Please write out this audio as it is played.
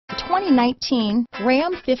2019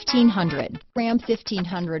 Ram 1500. Ram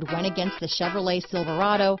 1500 went against the Chevrolet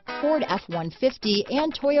Silverado, Ford F-150,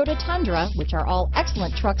 and Toyota Tundra, which are all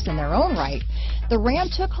excellent trucks in their own right. The Ram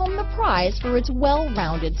took home the prize for its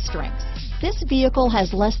well-rounded strengths. This vehicle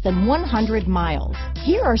has less than 100 miles.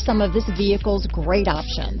 Here are some of this vehicle's great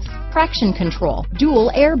options: traction control,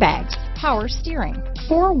 dual airbags, power steering,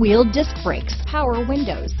 four-wheel disc brakes, power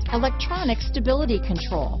windows, electronic stability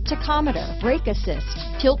control, tachometer, brake assist,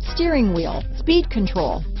 tilt steering wheel, speed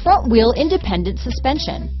control, front wheel independent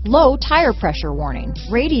suspension, low tire pressure warning,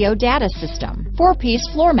 radio data system, 4-piece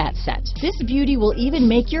floor mat set. This beauty will even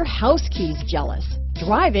make your house keys jealous.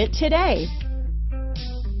 Drive it today.